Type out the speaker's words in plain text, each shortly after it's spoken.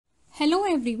Hello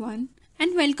everyone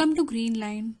and welcome to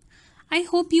GreenLine. I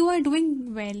hope you are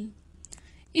doing well.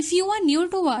 If you are new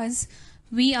to us,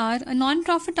 we are a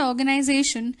non-profit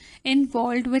organization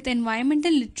involved with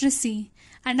environmental literacy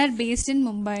and are based in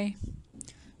Mumbai.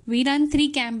 We run 3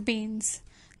 campaigns.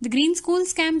 The Green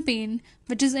Schools campaign,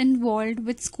 which is involved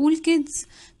with school kids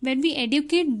where we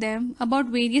educate them about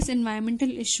various environmental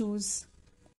issues.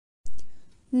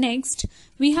 Next,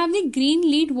 we have the Green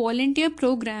Lead Volunteer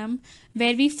Program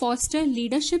where we foster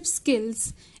leadership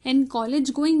skills in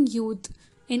college-going youth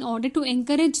in order to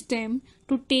encourage them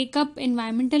to take up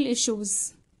environmental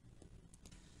issues.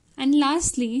 And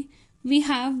lastly, we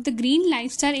have the Green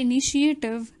Lifestyle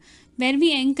Initiative where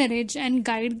we encourage and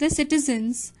guide the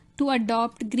citizens to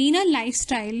adopt greener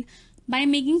lifestyle by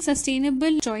making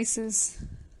sustainable choices.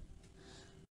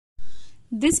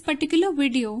 This particular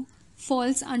video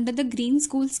falls under the Green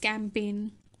Schools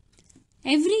campaign.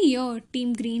 Every year,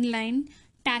 Team GreenLine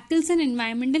tackles an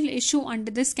environmental issue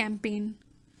under this campaign.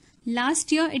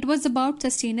 Last year, it was about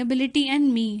sustainability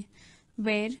and me,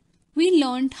 where we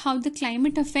learned how the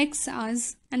climate affects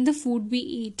us and the food we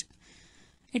eat.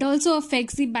 It also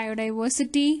affects the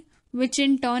biodiversity, which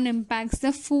in turn impacts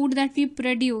the food that we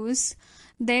produce,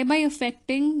 thereby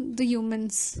affecting the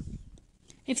humans.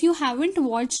 If you haven't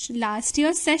watched last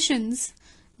year's sessions,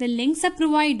 the links are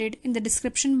provided in the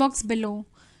description box below.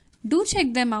 Do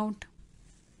check them out.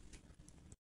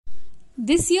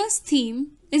 This year's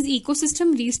theme is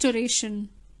ecosystem restoration.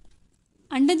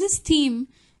 Under this theme,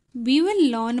 we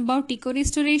will learn about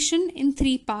ecorestoration in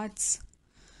 3 parts.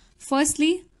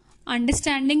 Firstly,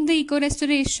 understanding the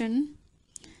ecorestoration.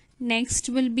 Next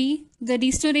will be the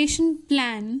restoration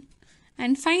plan.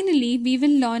 And finally, we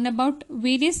will learn about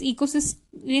various ecosystem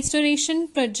restoration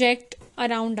projects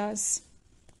around us.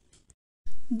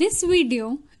 This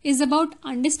video is about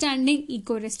understanding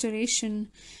ecorestoration,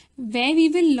 where we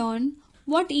will learn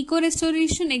what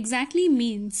ecorestoration exactly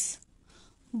means.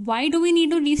 Why do we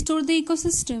need to restore the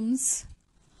ecosystems?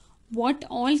 What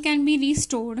all can be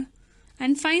restored?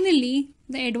 And finally,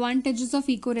 the advantages of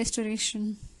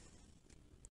ecorestoration.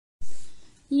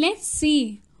 Let's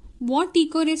see what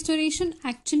ecorestoration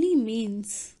actually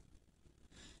means.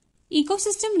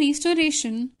 Ecosystem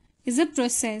restoration is a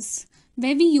process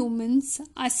where we humans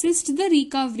assist the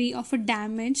recovery of a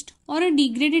damaged or a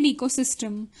degraded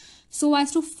ecosystem so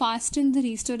as to fasten the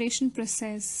restoration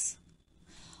process.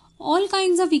 All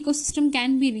kinds of ecosystem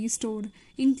can be restored,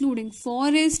 including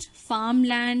forest,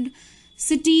 farmland,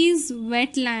 cities,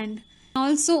 wetland,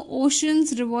 also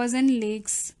oceans, rivers and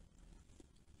lakes.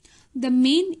 The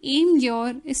main aim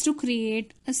here is to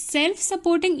create a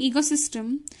self-supporting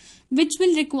ecosystem which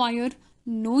will require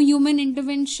no human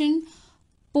intervention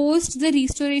post the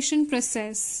restoration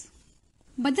process.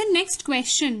 But the next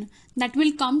question that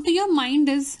will come to your mind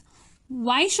is,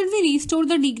 why should we restore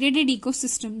the degraded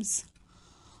ecosystems?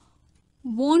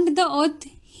 Won't the earth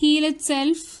heal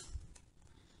itself?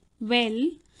 Well,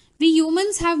 we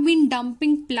humans have been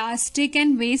dumping plastic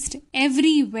and waste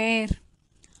everywhere,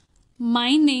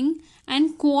 mining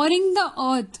and quarrying the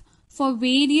earth for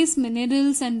various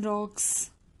minerals and rocks.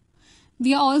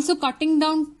 We are also cutting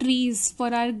down trees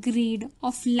for our greed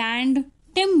of land,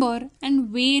 timber and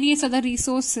various other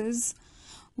resources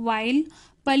while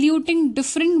polluting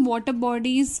different water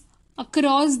bodies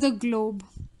across the globe.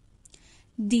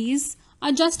 These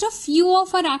are just a few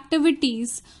of our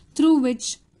activities through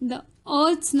which the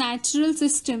Earth's natural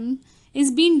system is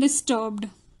being disturbed.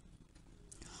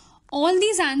 All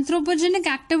these anthropogenic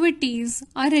activities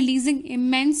are releasing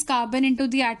immense carbon into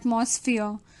the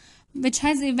atmosphere, which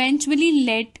has eventually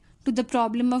led to the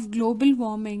problem of global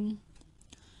warming.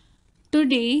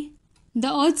 Today,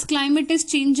 the Earth's climate is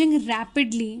changing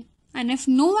rapidly, and if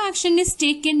no action is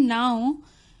taken now,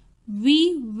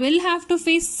 we will have to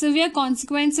face severe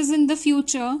consequences in the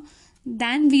future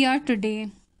than we are today.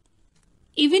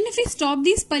 Even if we stop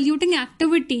these polluting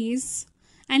activities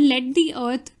and let the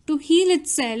Earth to heal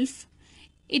itself,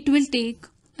 it will take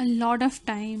a lot of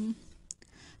time.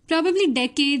 Probably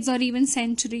decades or even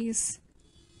centuries.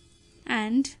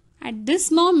 And at this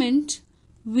moment,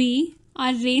 we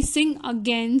are racing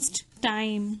against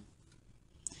time.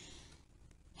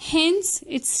 Hence,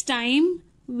 it's time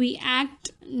we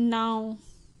act now.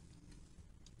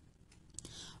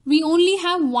 We only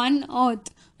have one Earth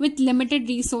with limited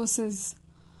resources.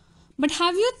 But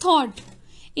have you thought,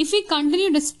 if we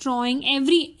continue destroying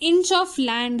every inch of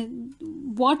land,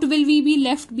 what will we be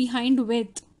left behind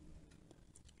with?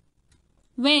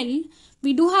 Well,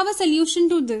 we do have a solution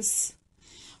to this.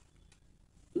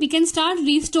 We can start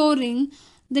restoring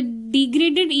the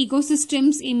degraded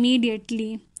ecosystems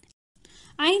immediately.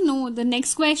 I know the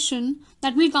next question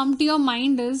that will come to your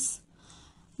mind is,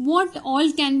 What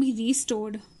all can be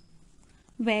restored?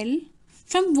 Well,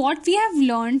 from what we have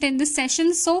learned in this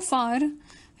session so far,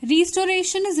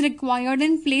 restoration is required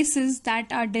in places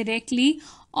that are directly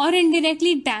or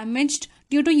indirectly damaged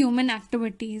due to human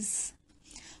activities.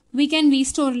 We can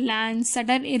restore lands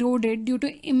that are eroded due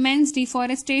to immense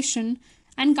deforestation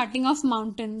and cutting of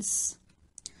mountains.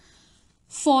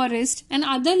 Forest and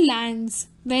other lands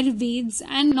where weeds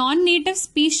and non-native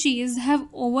species have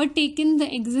overtaken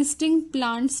the existing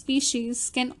plant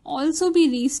species can also be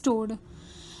restored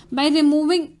by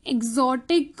removing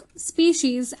exotic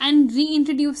species and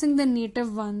reintroducing the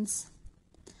native ones.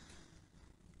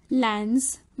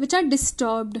 Lands which are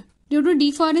disturbed due to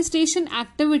deforestation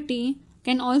activity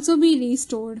can also be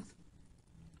restored.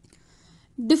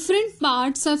 Different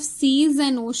parts of seas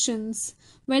and oceans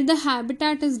where the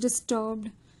habitat is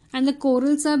disturbed and the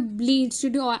corals are bleached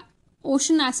due to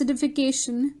ocean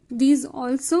acidification, these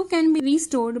also can be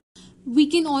restored. We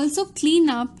can also clean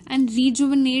up and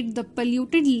rejuvenate the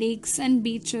polluted lakes and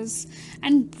beaches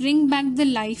and bring back the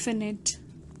life in it.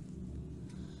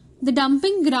 The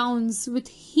dumping grounds with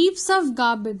heaps of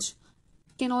garbage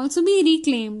can also be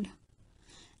reclaimed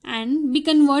and be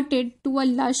converted to a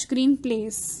lush green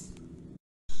place.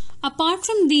 Apart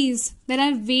from these, there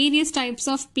are various types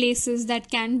of places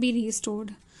that can be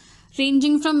restored,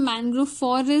 ranging from mangrove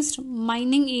forest,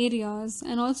 mining areas,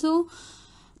 and also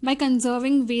by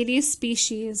conserving various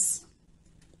species.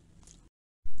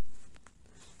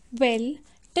 Well,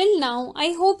 till now,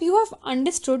 I hope you have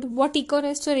understood what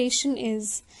eco-restoration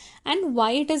is and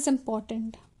why it is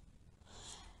important.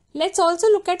 Let's also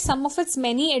look at some of its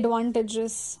many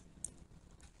advantages.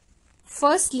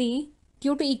 Firstly,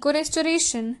 due to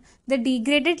eco-restoration, the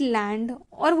degraded land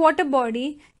or water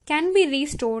body can be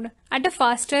restored at a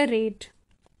faster rate.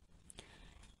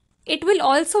 It will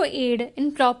also aid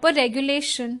in proper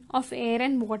regulation of air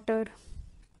and water.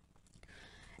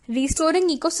 Restoring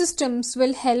ecosystems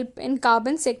will help in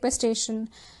carbon sequestration,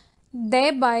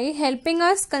 thereby helping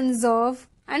us conserve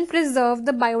and preserve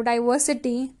the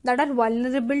biodiversity that are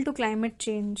vulnerable to climate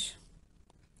change.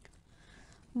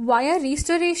 Via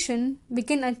restoration, we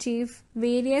can achieve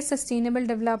various sustainable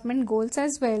development goals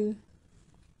as well.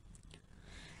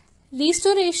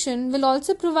 Restoration will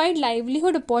also provide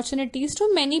livelihood opportunities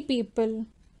to many people.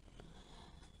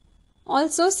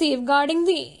 Also safeguarding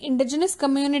the indigenous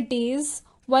communities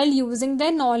while using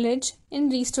their knowledge in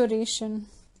restoration.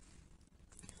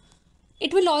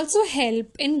 It will also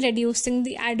help in reducing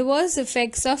the adverse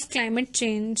effects of climate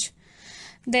change,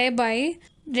 thereby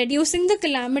reducing the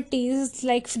calamities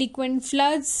like frequent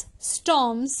floods,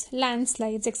 storms,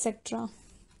 landslides, etc.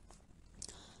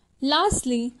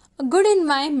 Lastly, a good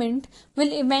environment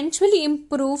will eventually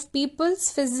improve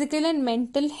people's physical and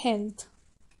mental health.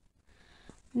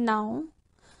 Now,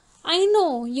 I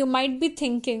know you might be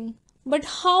thinking, but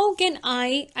how can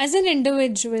I, as an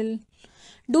individual,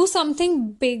 do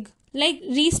something big like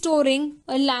restoring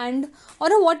a land or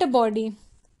a water body?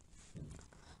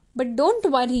 But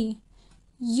don't worry,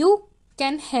 you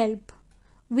can help.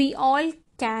 We all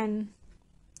can.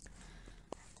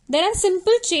 There are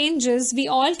simple changes we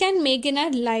all can make in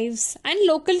our lives and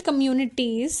local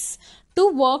communities to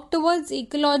work towards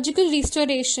ecological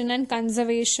restoration and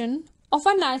conservation of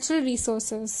our natural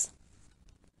resources.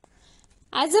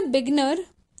 As a beginner,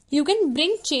 you can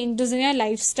bring changes in your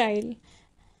lifestyle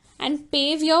and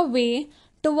pave your way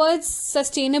towards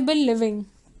sustainable living.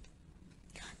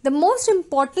 The most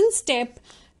important step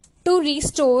to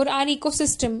restore our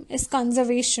ecosystem is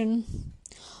conservation.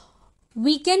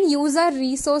 We can use our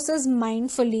resources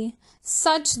mindfully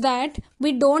such that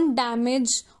we don't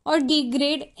damage or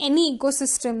degrade any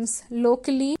ecosystems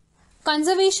locally.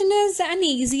 Conservation is an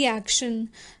easy action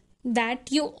that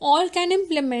you all can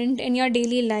implement in your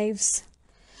daily lives.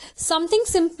 Something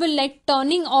simple like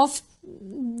turning off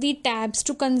the taps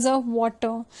to conserve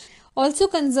water. Also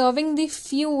conserving the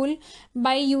fuel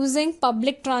by using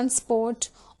public transport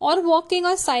or walking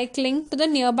or cycling to the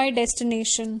nearby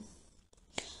destination.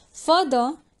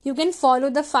 Further, you can follow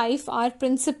the 5R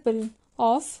principle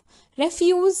of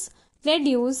refuse,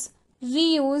 reduce,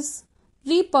 reuse,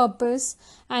 repurpose,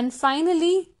 and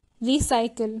finally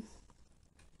recycle.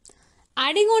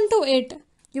 Adding on to it,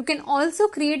 you can also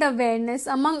create awareness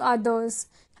among others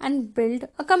and build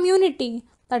a community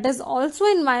that is also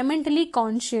environmentally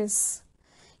conscious.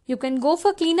 You can go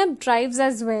for cleanup drives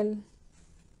as well.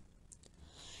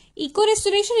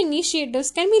 Eco-restoration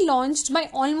initiatives can be launched by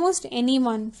almost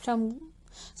anyone from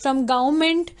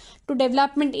government to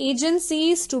development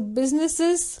agencies to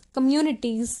businesses,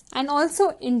 communities, and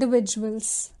also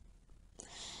individuals.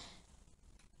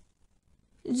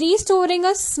 Restoring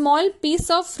a small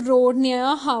piece of road near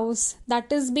a house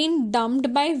that is being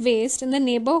dumped by waste in the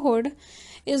neighborhood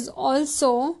is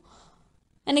also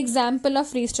an example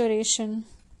of restoration.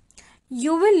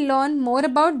 You will learn more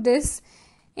about this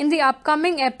in the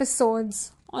upcoming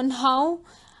episodes on how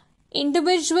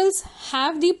individuals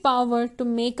have the power to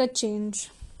make a change.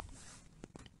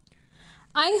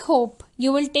 I hope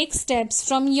you will take steps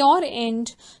from your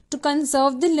end to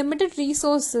conserve the limited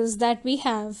resources that we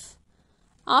have.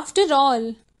 After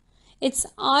all, it's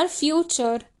our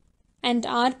future and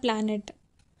our planet.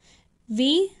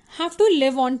 We have to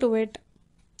live onto it.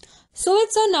 So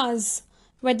it's on us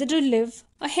whether to live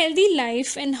a healthy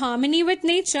life in harmony with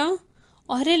nature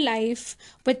or a life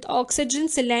with oxygen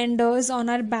cylinders on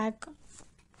our back.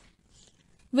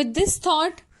 With this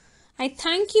thought, I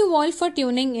thank you all for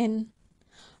tuning in.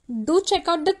 Do check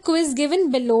out the quiz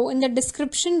given below in the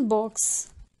description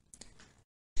box.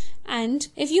 And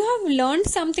if you have learned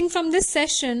something from this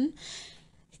session,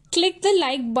 click the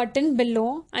like button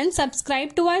below and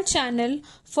subscribe to our channel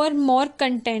for more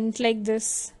content like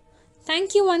this.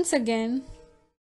 Thank you once again.